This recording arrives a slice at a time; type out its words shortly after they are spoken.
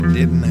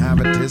didn't have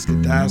a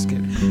tisket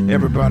tasket.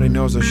 Everybody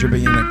knows I should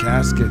be in a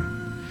casket.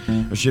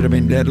 I should have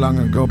been dead long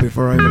ago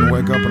before I even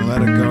wake up and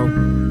let it go.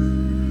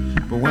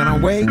 But when I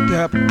wake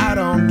up, I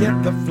don't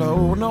get the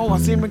flow. No, I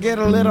seem to get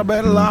a little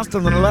bit lost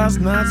in the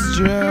last night's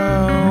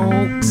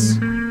jokes.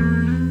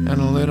 And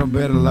a little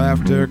bit of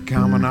laughter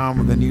coming on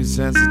with a new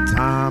sense of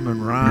time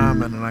and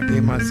rhyme. And I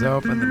gave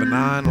myself in the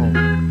benign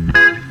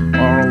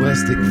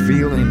oralistic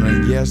feeling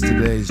of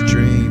yesterday's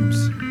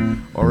dreams.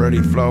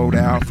 Already flowed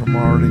out from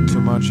already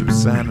too much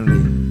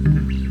insanity.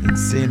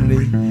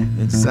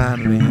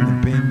 Insanity in the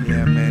bin,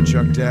 yeah, man,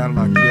 chucked out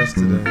like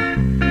yesterday.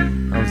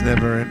 I was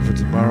never in for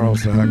tomorrow,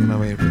 so how can I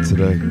be in for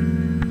today?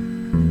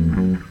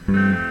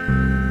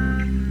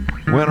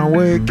 When I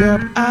wake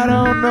up, I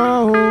don't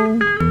know.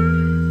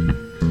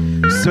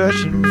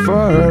 Searching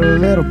for a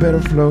little bit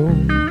of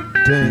floating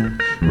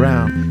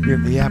round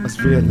in the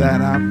atmosphere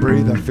that I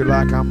breathe. I feel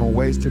like I'm a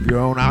waste of your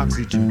own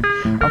oxygen.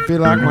 I feel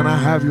like when I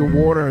have your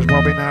water, it's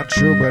probably not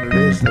true, but it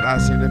is that I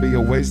seem to be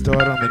a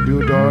wasteoid on the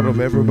doodoid of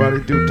everybody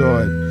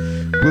doodoid,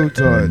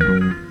 glutoid.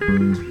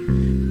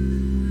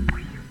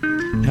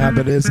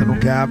 Habitus and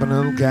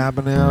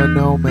cabinet.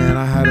 No, man,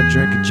 I had a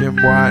drink of Jim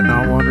White and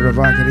I wondered if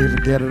I could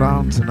even get it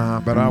on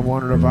tonight. But I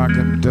wondered if I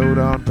could do it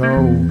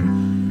untold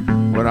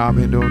what I've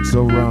been doing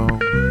so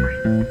wrong.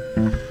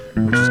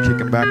 I'm just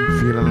kicking back and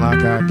feeling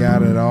like I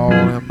got it all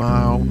in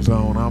my own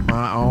zone, on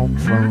my own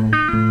phone.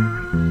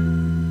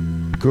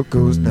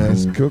 Cuckoo's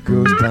nest,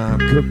 cuckoo's time,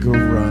 cuckoo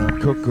rhyme,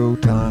 cuckoo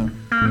time.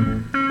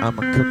 I'm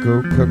a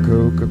cuckoo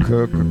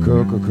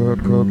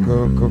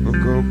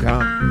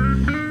cunt.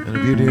 And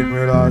if you didn't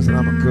realize that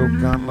I'm a cool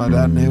cunt like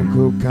that new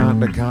cool cunt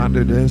that can't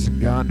do this and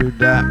can't do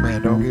that,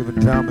 man, don't even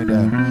tell me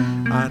that.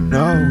 I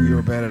know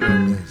you're better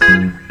than this.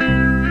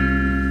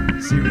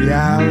 See,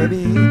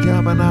 reality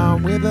coming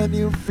on with a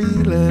new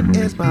feeling.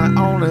 It's my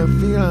only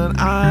feeling.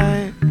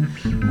 I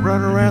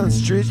run around the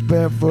streets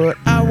barefoot.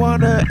 I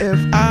wonder if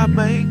I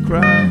may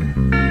cry.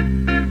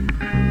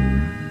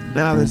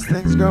 Now this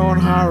thing's going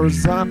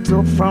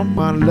horizontal from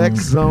my leg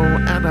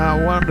zone, and I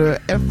wonder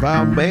if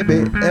I may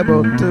be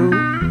able to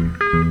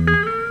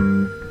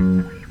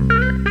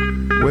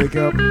wake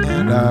up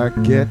and I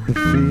get the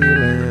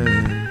feeling.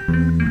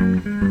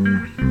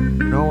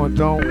 No, I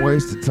don't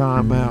waste the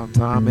time out,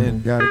 time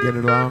in. Gotta get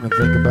it along and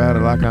think about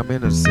it like I'm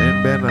in a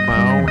sin bin of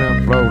my own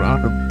and float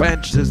on the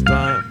bench this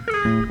time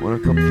when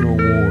it comes to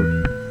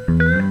award.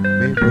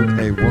 Me with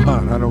a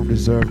what? I don't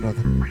deserve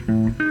nothing.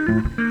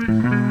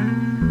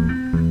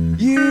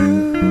 You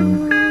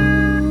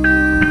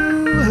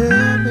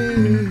and me,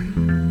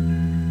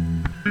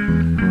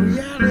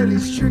 reality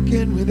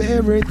stricken with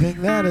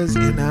everything that is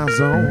in our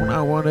zone.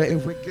 I wonder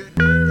if we could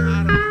get out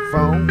on the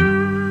phone.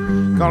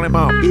 Call him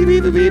on, beep,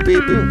 beep, beep, beep,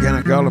 beep, beep. Can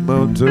I call him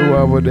on too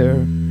over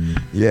there?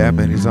 Yeah,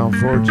 man, he's on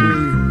 4G.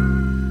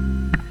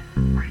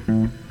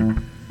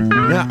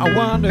 Now I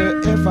wonder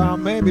if I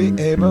may be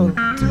able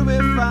to be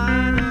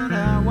finding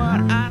out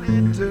what I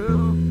need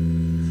to.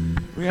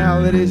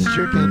 Reality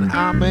stricken,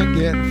 I may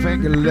get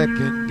finger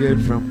licking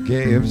good from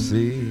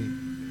KFC.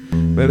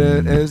 But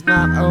it is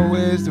not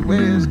always the way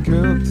it's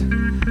cooked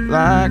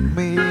like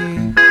me.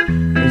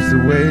 It's the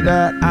way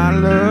that I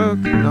look,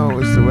 no,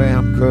 it's the way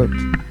I'm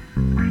cooked.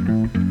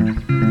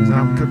 Cause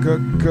I'm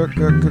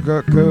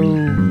cool,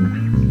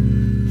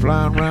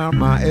 flying around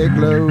my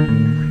igloo,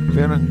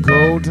 feeling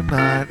cold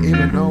tonight,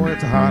 even though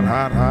it's hot.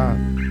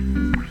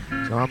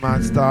 So I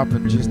might stop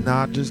and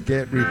just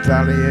get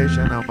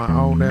retaliation on my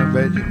own damn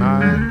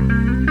Vegemite.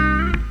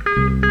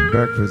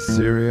 Breakfast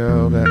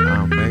cereal that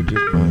I may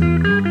just make.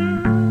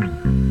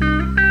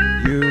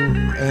 You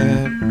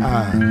and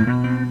I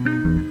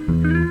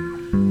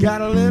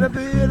got a little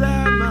bit of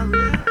my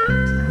reality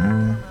coming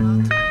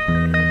on.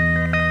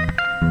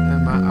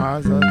 And my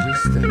eyes are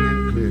just stinging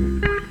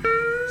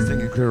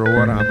clear of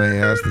what I may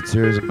ask. The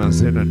tears of my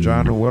sin are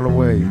drying to well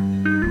away.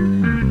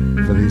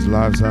 For these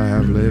lives I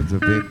have lived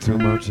have been too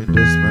much in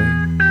dismay.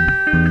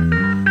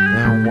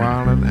 Now I'm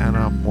wilding and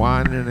I'm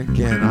whining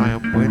again. I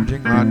am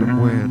whinging like the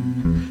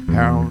wind,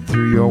 howling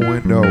through your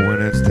window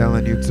when it's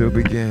telling you to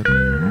begin.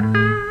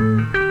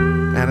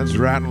 And it's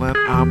rattling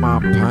on my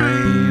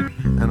pain,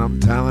 and I'm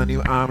telling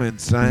you I'm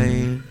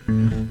insane.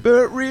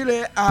 But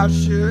really I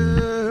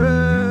should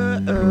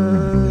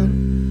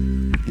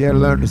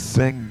learn to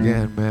sing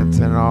again, man,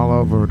 turn it all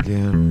over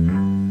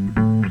again.